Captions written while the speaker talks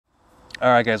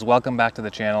Alright guys, welcome back to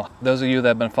the channel. Those of you that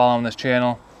have been following this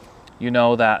channel, you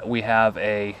know that we have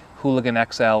a Hooligan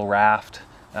XL raft,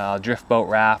 drift boat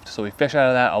raft, so we fish out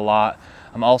of that a lot.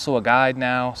 I'm also a guide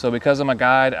now, so because I'm a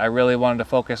guide, I really wanted to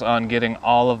focus on getting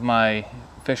all of my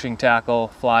fishing tackle,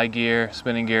 fly gear,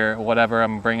 spinning gear, whatever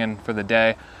I'm bringing for the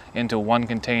day into one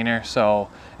container. So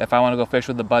if I want to go fish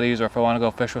with the buddies or if I want to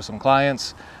go fish with some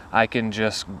clients, I can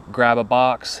just grab a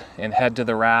box and head to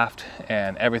the raft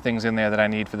and everything's in there that I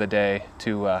need for the day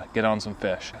to get on some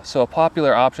fish. So a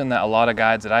popular option that a lot of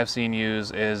guides that I've seen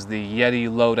use is the Yeti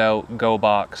loadout Go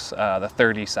Box, the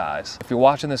 30 size. If you're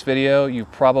watching this video, you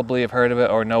probably have heard of it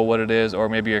or know what it is, or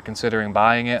maybe you're considering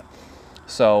buying it.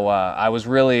 So I was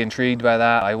really intrigued by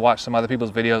that. I watched some other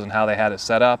people's videos on how they had it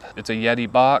set up. It's a Yeti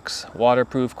box,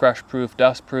 waterproof, crush-proof,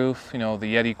 dust-proof, you know,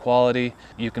 the Yeti quality.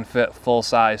 You can fit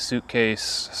full-size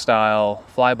suitcase style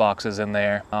fly boxes in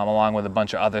there, along with a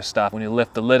bunch of other stuff. When you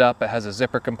lift the lid up, it has a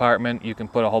zipper compartment. You can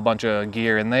put a whole bunch of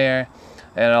gear in there.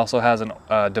 And it also has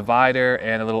a divider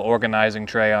and a little organizing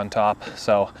tray on top.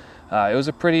 So it was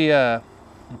a pretty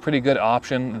good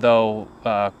option, though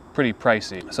pretty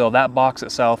pricey. So that box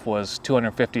itself was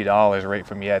 $250 right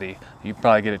from Yeti. You can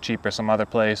probably get it cheaper some other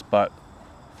place, but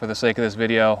for the sake of this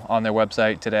video, on their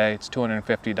website today, it's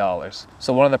 $250.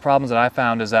 So one of the problems that I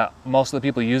found is that most of the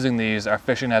people using these are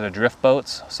fishing out of drift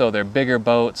boats. So they're bigger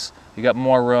boats, you got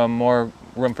more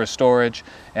room for storage,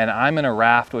 and I'm in a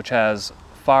raft which has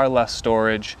far less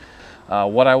storage.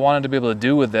 What I wanted to be able to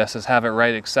do with this is have it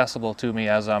right accessible to me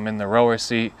as I'm in the rower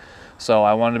seat. So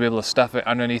I wanted to be able to stuff it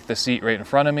underneath the seat right in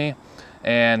front of me,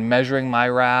 and measuring my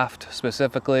raft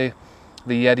specifically,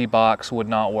 the Yeti box would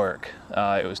not work.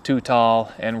 It was too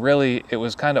tall, and really it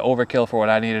was kind of overkill for what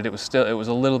I needed. It was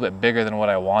a little bit bigger than what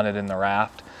I wanted in the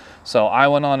raft. So I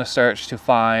went on a search to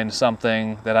find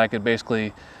something that I could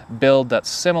basically build that's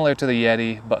similar to the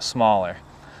Yeti but smaller.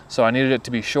 So I needed it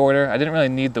to be shorter. I didn't really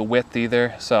need the width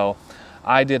either, so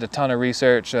I did a ton of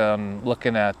research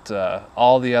looking at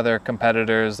all the other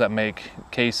competitors that make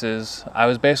cases. I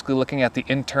was basically looking at the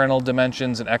internal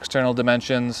dimensions and external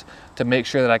dimensions to make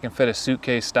sure that I can fit a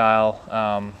suitcase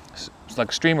style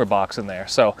like streamer box in there.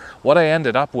 So what I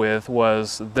ended up with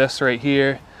was this right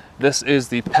here. This is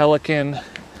the Pelican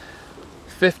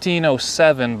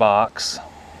 1507 box,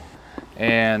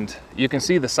 and you can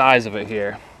see the size of it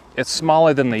here. It's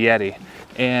smaller than the Yeti,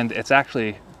 and it's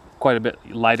actually quite a bit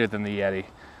lighter than the Yeti,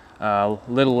 a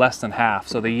little less than half.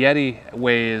 So the Yeti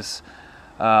weighs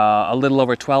a little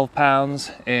over 12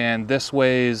 pounds, and this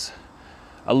weighs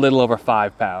a little over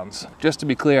 5 pounds. Just to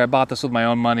be clear, I bought this with my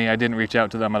own money. I didn't reach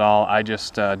out to them at all. I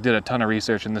just did a ton of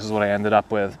research, and this is what I ended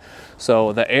up with.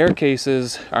 So the air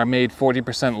cases are made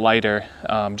 40% lighter,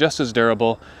 just as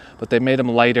durable, but they made them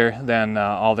lighter than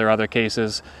all their other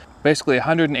cases. Basically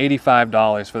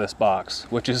 $185 for this box,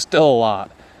 which is still a lot.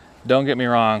 Don't get me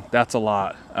wrong, that's a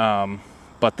lot.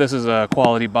 But this is a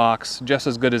quality box, just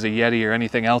as good as a Yeti or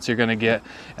anything else you're gonna get.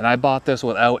 And I bought this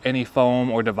without any foam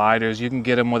or dividers. You can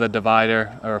get them with a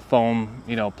divider or foam,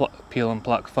 you know, peel and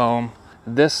pluck foam.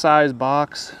 This size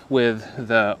box with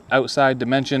the outside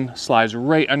dimension slides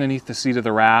right underneath the seat of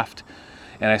the raft.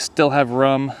 And I still have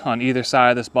room on either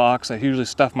side of this box. I usually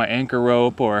stuff my anchor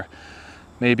rope or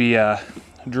that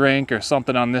drink or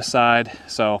something on this side.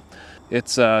 So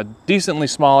it's decently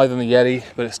smaller than the Yeti,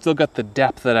 but it's still got the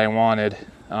depth that I wanted,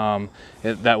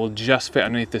 that will just fit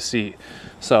underneath the seat.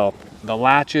 So the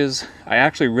latches, I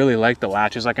actually really like the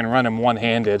latches. I can run them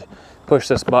one-handed, push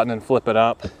this button and flip it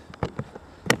up, and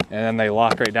then they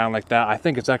lock right down like that. I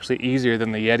think it's actually easier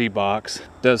than the Yeti box. It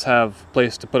does have a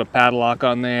place to put a padlock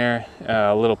on there,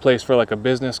 a little place for like a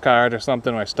business card or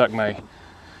something. I stuck my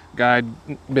guide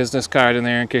business card in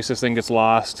there in case this thing gets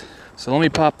lost. So let me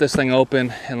pop this thing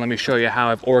open and let me show you how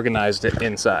I've organized it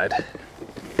inside.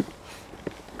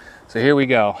 So here we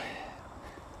go.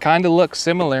 Kind of looks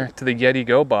similar to the Yeti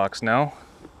Go Box, no?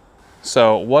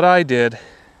 So what I did,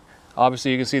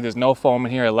 obviously you can see there's no foam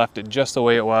in here. I left it just the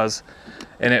way it was,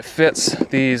 and it fits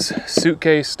these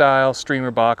suitcase style streamer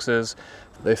boxes.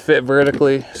 They fit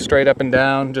vertically straight up and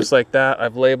down just like that.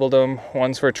 I've labeled them.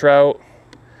 One's for trout,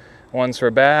 one's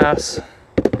for bass.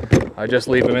 I just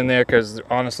leave them in there because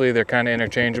honestly they're kind of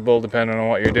interchangeable depending on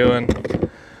what you're doing.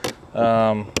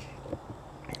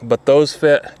 But those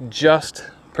fit just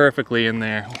perfectly in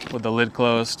there with the lid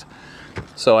closed,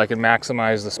 so I can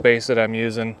maximize the space that I'm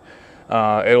using.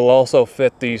 It'll also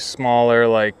fit these smaller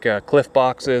like cliff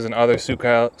boxes and other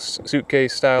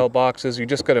suitcase style boxes. You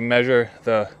just got to measure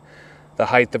the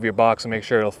height of your box and make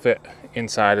sure it'll fit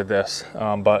inside of this.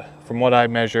 But from what I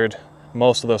measured,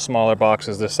 most of those smaller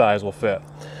boxes this size will fit.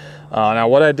 Now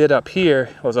what I did up here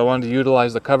was I wanted to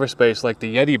utilize the cover space like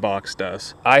the Yeti box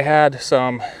does. I had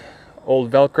some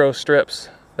old Velcro strips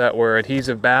that were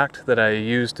adhesive backed that I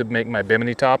used to make my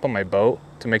bimini top on my boat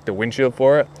to make the windshield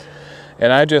for it.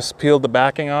 And I just peeled the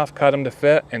backing off, cut them to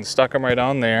fit, and stuck them right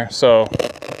on there. So you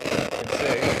can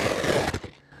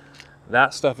see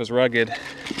that stuff is rugged.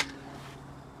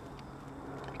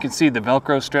 You can see the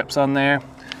Velcro strips on there.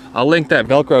 I'll link that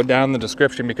Velcro down in the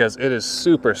description because it is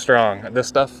super strong. This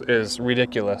stuff is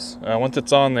ridiculous. Once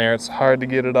it's on there, it's hard to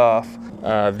get it off.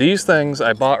 These things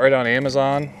I bought right on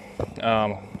Amazon.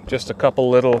 Just a couple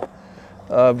little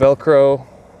Velcro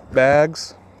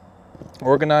bags,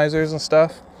 organizers and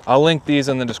stuff. I'll link these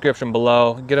in the description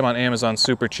below. Get them on Amazon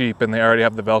super cheap, and they already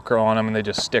have the Velcro on them and they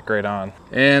just stick right on.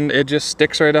 And it just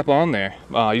sticks right up on there.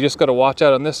 You just gotta watch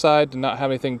out on this side to not have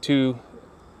anything too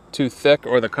thick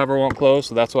or the cover won't close,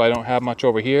 so that's why I don't have much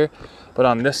over here. But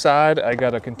on this side I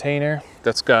got a container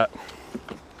that's got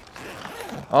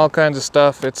all kinds of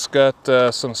stuff. It's got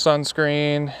some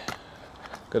sunscreen,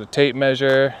 got a tape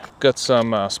measure, got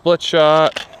some split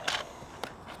shot,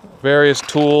 various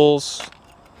tools,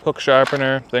 hook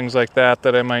sharpener, things like that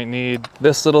that I might need.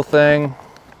 This little thing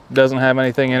doesn't have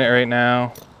anything in it right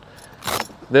now.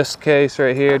 This case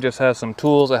right here just has some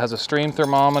tools. It has a stream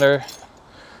thermometer,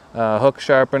 hook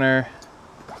sharpener,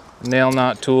 nail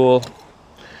knot tool,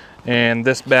 and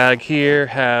this bag here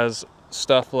has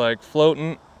stuff like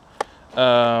floatant,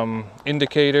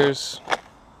 indicators,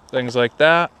 things like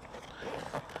that,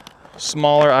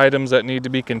 smaller items that need to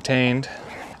be contained,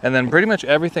 and then pretty much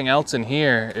everything else in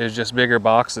here is just bigger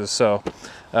boxes. So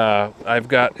I've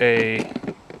got a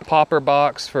popper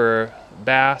box for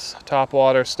bass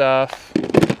topwater stuff.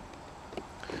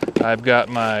 I've got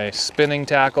my spinning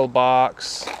tackle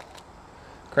box,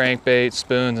 crankbait,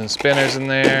 spoons, and spinners in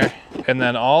there. And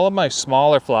then all of my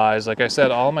smaller flies, like I said,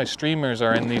 all my streamers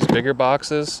are in these bigger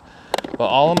boxes. But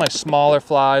all of my smaller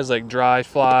flies, like dry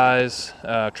flies,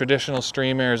 traditional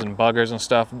streamers and buggers and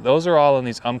stuff, those are all in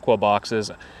these Umpqua boxes.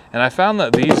 And I found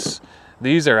that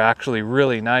these are actually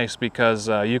really nice because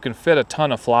you can fit a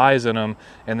ton of flies in them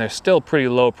and they're still pretty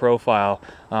low profile.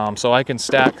 So I can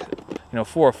stack 4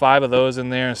 or 5 of those in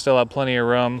there and still have plenty of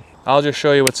room. I'll just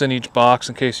show you what's in each box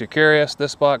in case you're curious.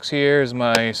 This box here is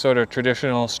my sort of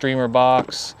traditional streamer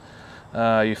box.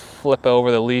 You flip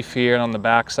over the leaf here, and on the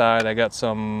back side I got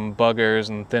some buggers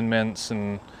and thin mints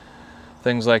and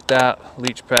things like that,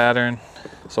 leech pattern.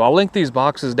 So I'll link these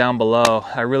boxes down below.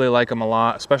 I really like them a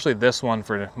lot, especially this one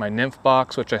for my nymph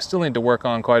box, which I still need to work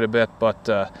on quite a bit,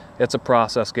 but it's a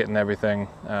process getting everything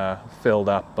filled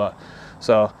up. But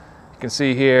so you can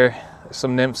see here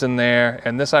some nymphs in there,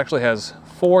 and this actually has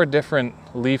 4 different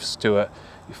leaves to it.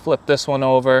 You flip this one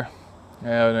over,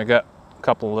 and I got a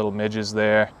couple of little midges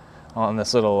there on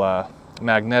this little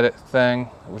magnetic thing,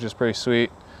 which is pretty sweet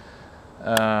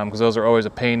because those are always a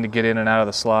pain to get in and out of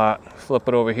the slot. Flip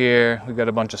it over here, we've got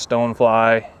a bunch of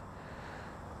stonefly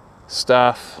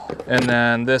stuff, and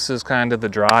then this is kind of the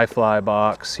dry fly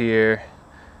box here.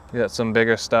 We got some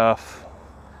bigger stuff,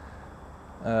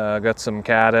 got some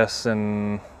caddis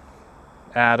and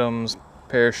Adams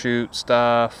parachute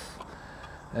stuff,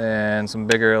 and some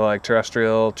bigger like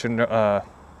terrestrial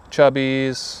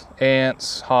chubbies,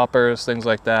 ants, hoppers, things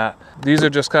like that. These are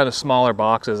just kind of smaller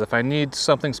boxes. If I need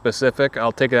something specific,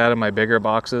 I'll take it out of my bigger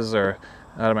boxes or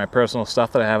out of my personal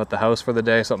stuff that I have at the house for the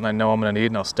day, something I know I'm gonna need,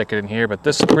 and I'll stick it in here. But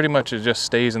this pretty much just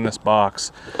stays in this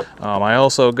box. I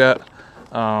also got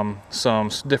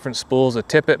some different spools of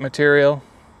tippet material.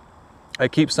 I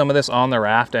keep some of this on the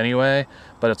raft anyway,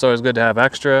 but it's always good to have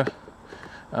extra.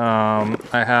 I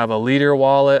have a leader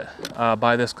wallet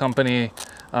by this company,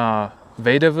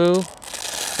 Vedavu.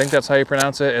 I think that's how you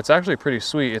pronounce it. It's actually pretty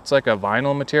sweet. It's like a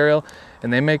vinyl material,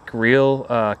 and they make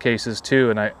real cases too,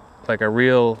 and like a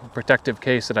real protective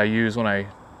case that I use when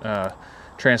I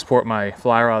transport my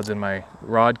fly rods in my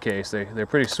rod case. They're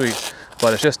pretty sweet,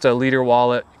 but it's just a leader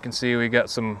wallet. You can see we got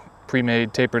some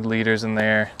pre-made tapered leaders in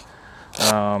there.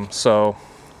 So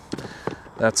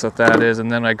that's what that is. And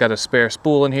then I got a spare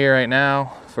spool in here right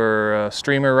now for a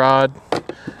streamer rod,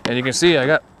 and you can see I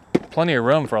got plenty of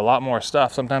room for a lot more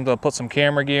stuff. Sometimes I'll put some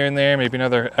camera gear in there, maybe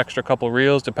another extra couple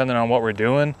reels depending on what we're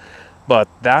doing, but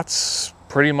that's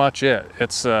pretty much it.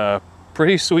 It's a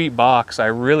pretty sweet box. I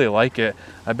really like it.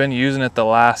 I've been using it the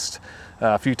last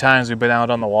few times we've been out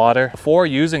on the water. Before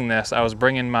using this, I was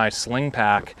bringing my sling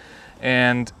pack,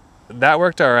 and that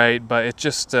worked all right, but it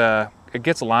just it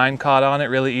gets line caught on it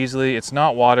really easily. It's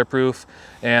not waterproof,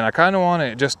 and I kind of want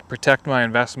to just protect my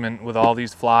investment with all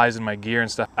these flies and my gear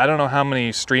and stuff. I don't know how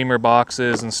many streamer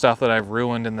boxes and stuff that I've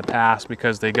ruined in the past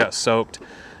because they got soaked.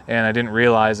 and I didn't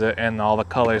realize it, and all the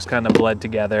colors kind of bled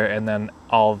together, and then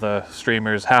all the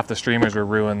streamers, half the streamers were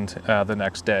ruined the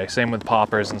next day. Same with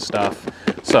poppers and stuff.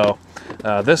 So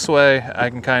this way I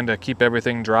can kind of keep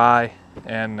everything dry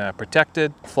and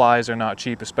protected. Flies are not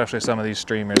cheap, especially some of these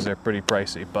streamers. They're pretty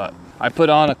pricey, but I put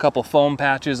on a couple foam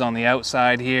patches on the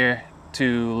outside here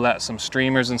to let some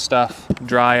streamers and stuff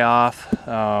dry off.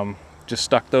 Just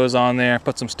stuck those on there,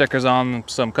 put some stickers on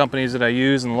some companies that I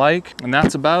use and like, and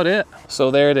that's about it.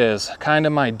 So there it is, kind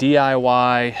of my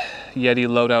DIY Yeti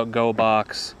Loadout Go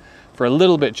box for a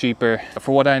little bit cheaper.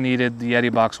 For what I needed, the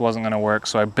Yeti box wasn't gonna work,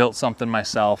 so I built something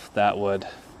myself that would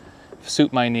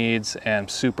suit my needs, and I'm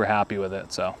super happy with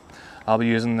it. So I'll be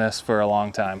using this for a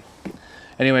long time.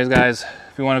 Anyways, guys,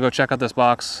 if you wanna go check out this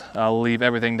box, I'll leave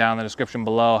everything down in the description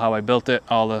below, how I built it,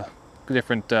 all the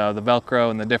different the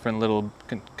Velcro and the different little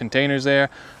containers there.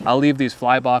 I'll leave these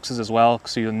fly boxes as well,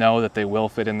 so you'll know that they will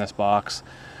fit in this box.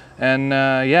 And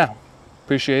yeah,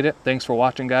 appreciate it. Thanks for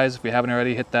watching, guys. If you haven't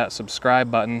already, hit that subscribe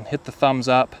button, hit the thumbs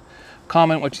up,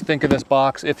 comment what you think of this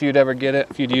box, if you'd ever get it,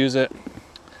 if you'd use it,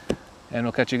 and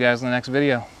we'll catch you guys in the next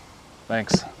video.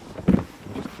 Thanks.